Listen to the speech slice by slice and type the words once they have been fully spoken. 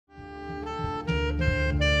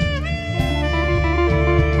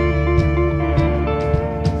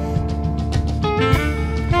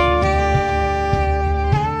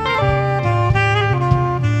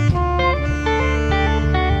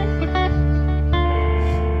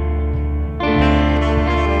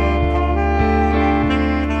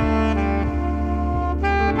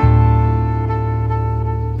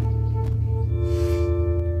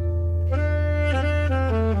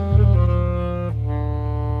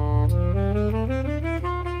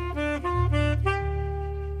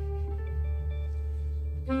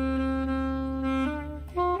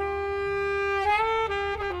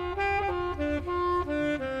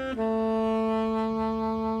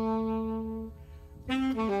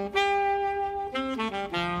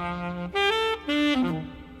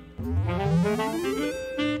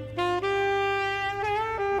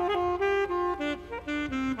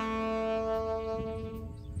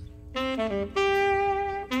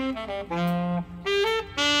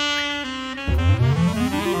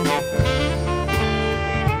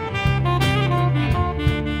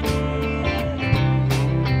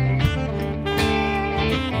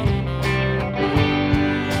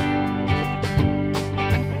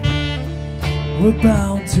We're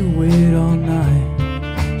bound to wait all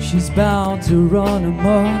night. She's bound to run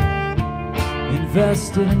amok.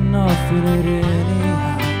 Invested enough in it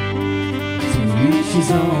anyhow to reach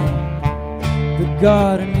his own. The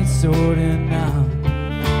garden needs sorting now.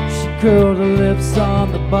 She curled her lips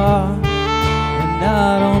on the bar, and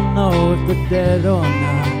I don't know if they're dead or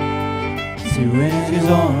not. To each his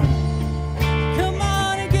own. Come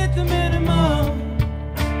on and get the minimum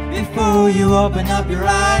before you open up your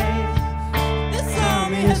eyes. This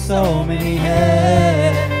army has so many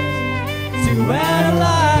heads to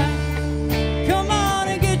analyze. Come on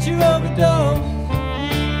and get your overdose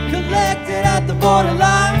collected at the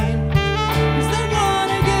borderline.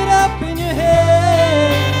 In your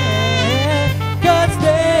head, 'cause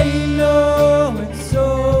they know, and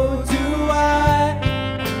so do I.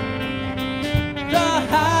 The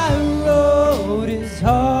high road is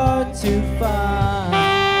hard to find.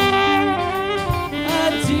 A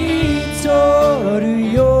detour to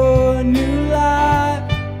your new life.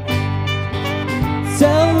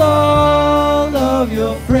 Tell all of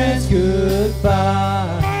your friends goodbye.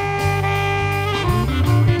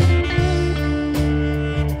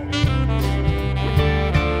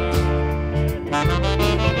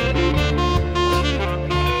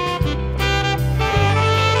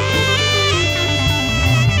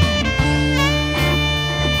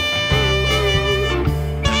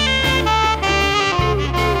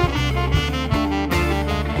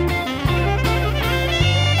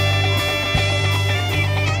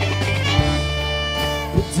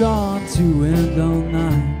 Dawn to end all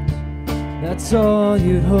night. That's all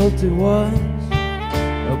you'd hoped it was.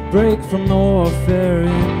 A break from the warfare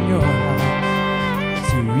in your house.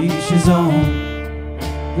 To reach his own.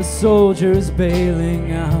 The soldier is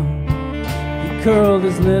bailing out. He curled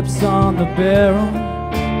his lips on the barrel,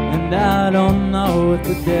 and I don't know if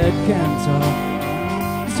the dead can talk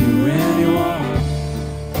to anyone.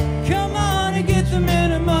 Come on and get the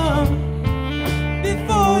minimum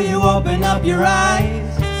before you open up your eyes.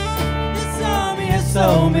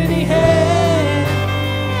 So many heads.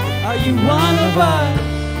 Are you one of us?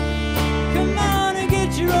 Come on and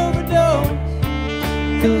get your overdose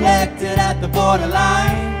collected at the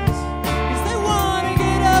borderlines. 'Cause they want to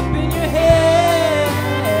get up in your head.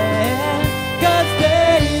 'Cause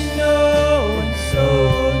they know, and so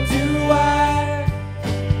do I.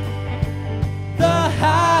 The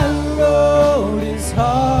high road is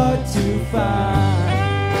hard to find.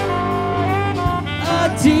 A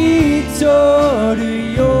detour to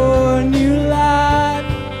your new life.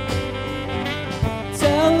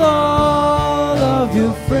 Tell all of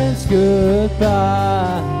your friends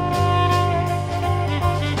goodbye.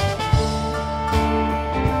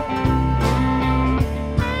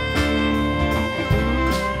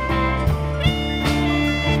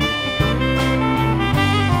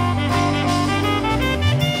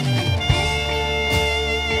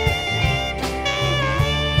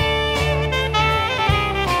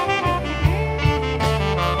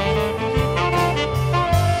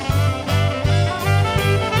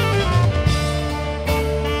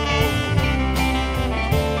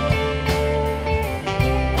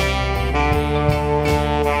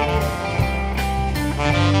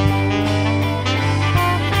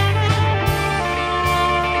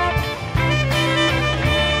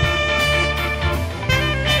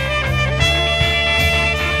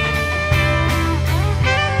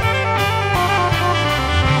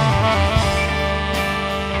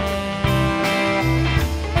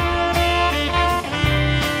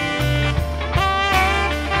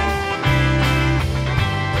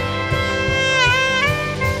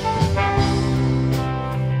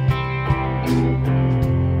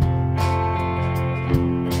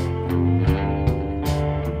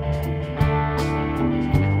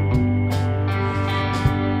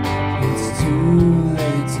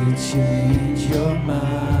 Change your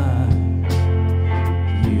mind.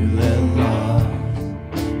 You let loss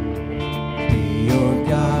be your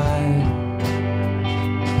guide.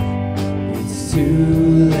 It's too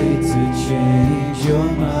late to change your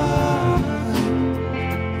mind.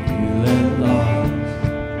 You let loss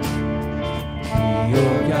be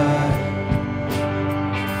your guide.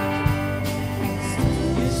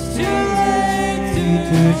 It's too late to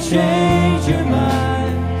change your mind.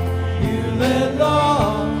 You let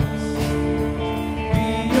loss be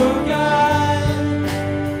your guide.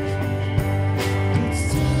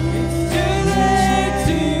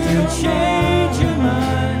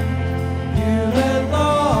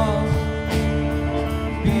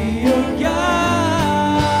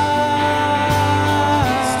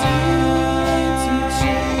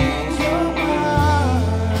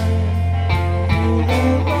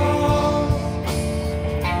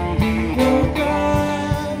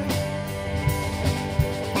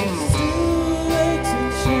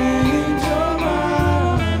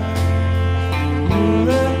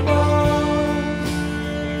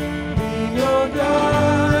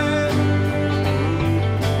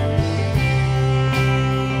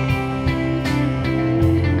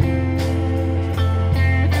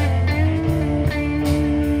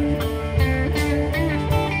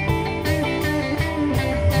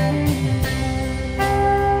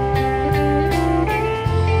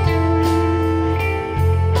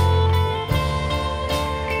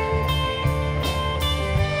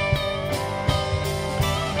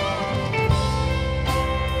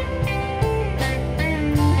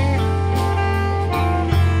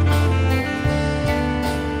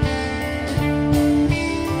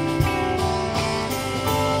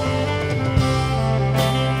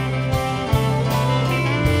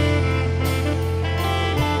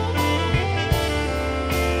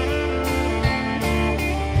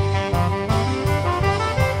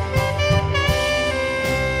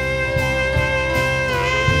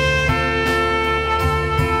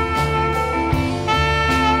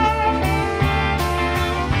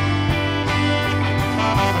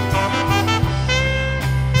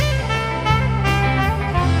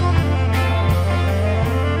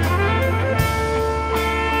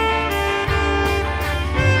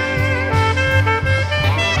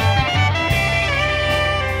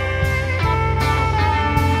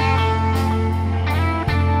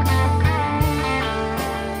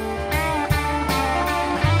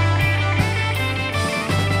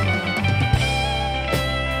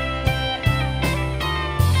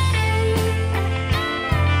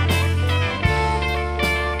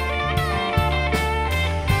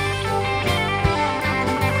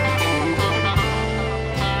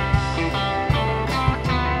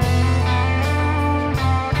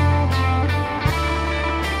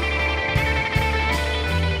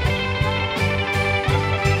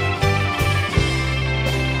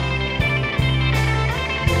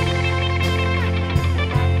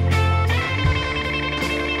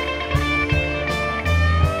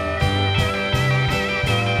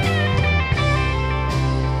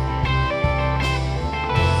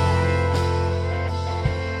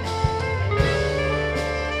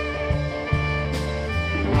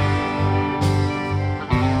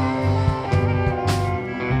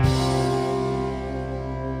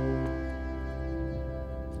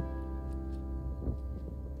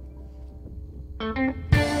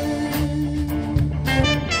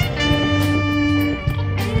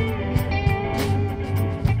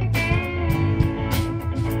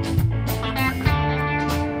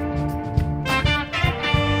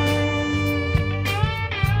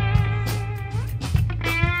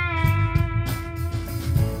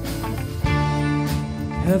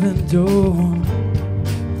 Heaven door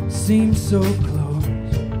seems so close.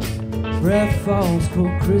 Breath falls,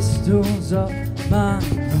 cold crystals up my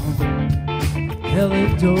nose. Hell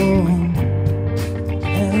adore,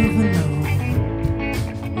 heaven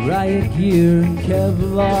knows. Riot gear and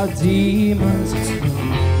Kevlar demons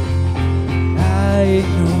explode. I ain't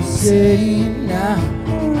no saying now.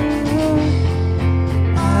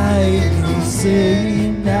 I ain't no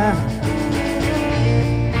saying now.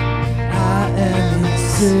 I am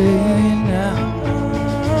insane now.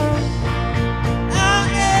 I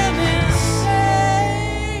am insane.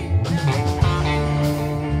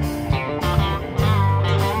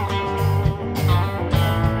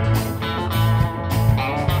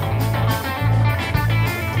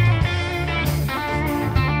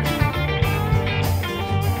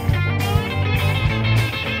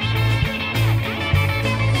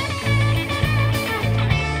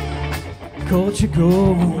 Culture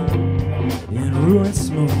gold in ruined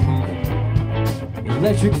smoke.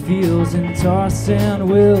 Electric fields and tar sand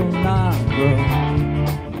will not grow.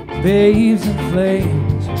 Babes and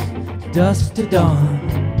flames, dust to dawn.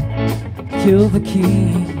 Kill the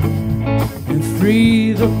king and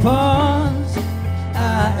free the pawns.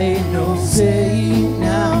 I ain't no saying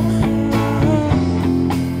now.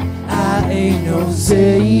 I ain't no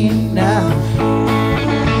saying now.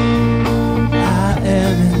 I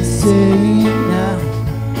am insane now.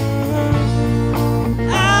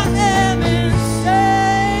 I am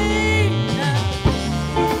insane now.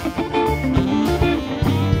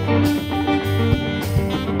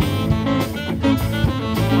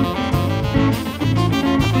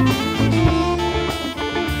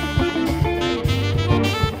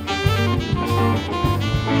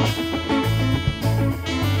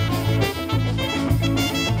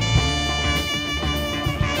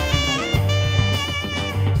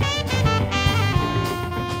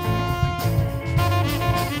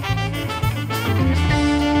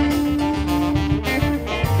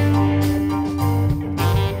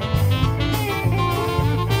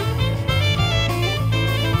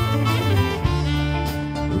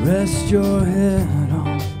 Rest your head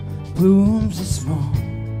on plumes of smoke.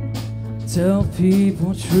 Tell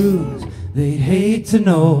people truths they'd hate to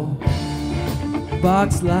know.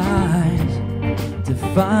 Box lies,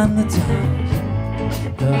 define the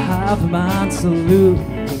times. The hive mind salute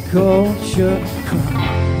the culture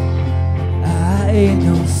crime. I ain't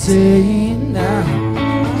no saying now.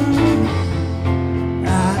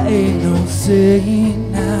 I ain't no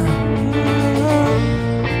saying now.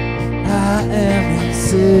 I am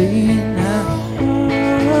insane now.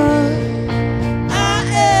 I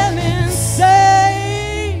am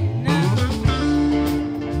insane now.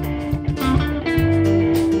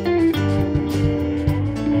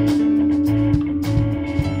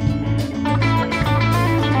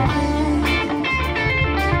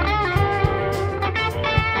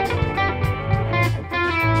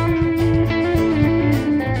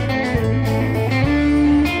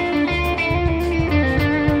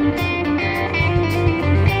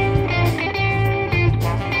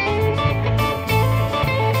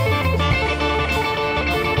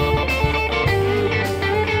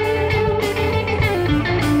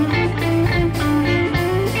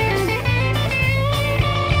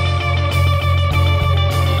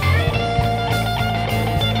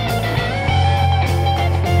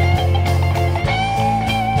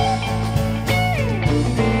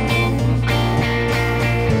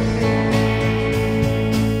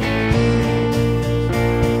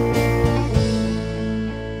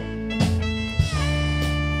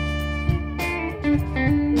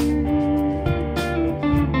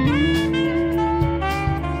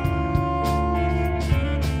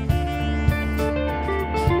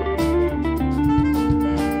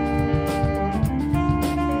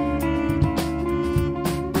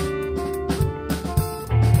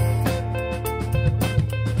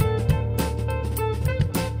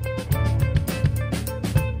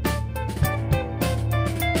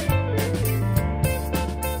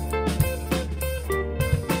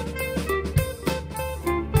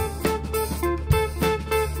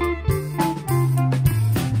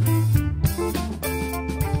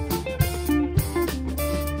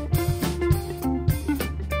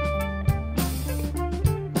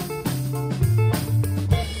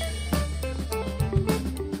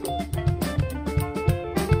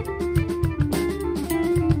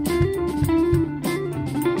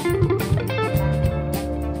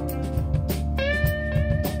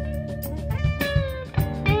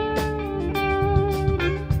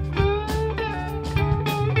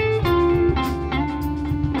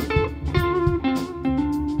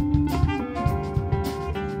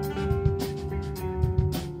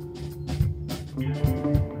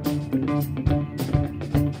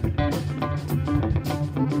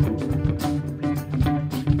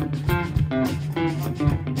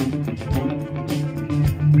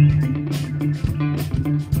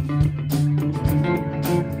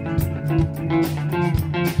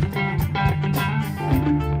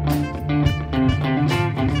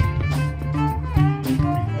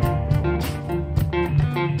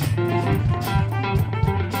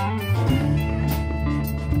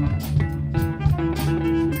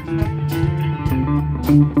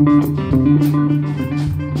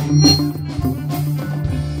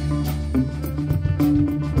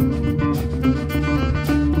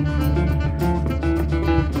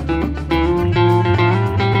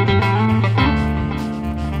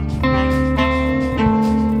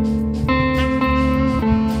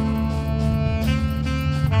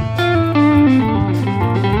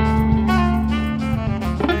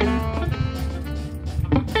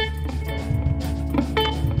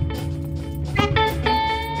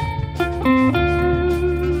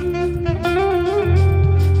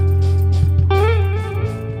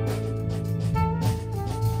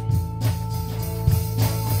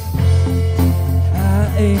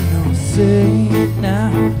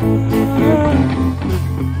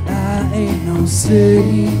 Say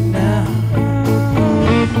now,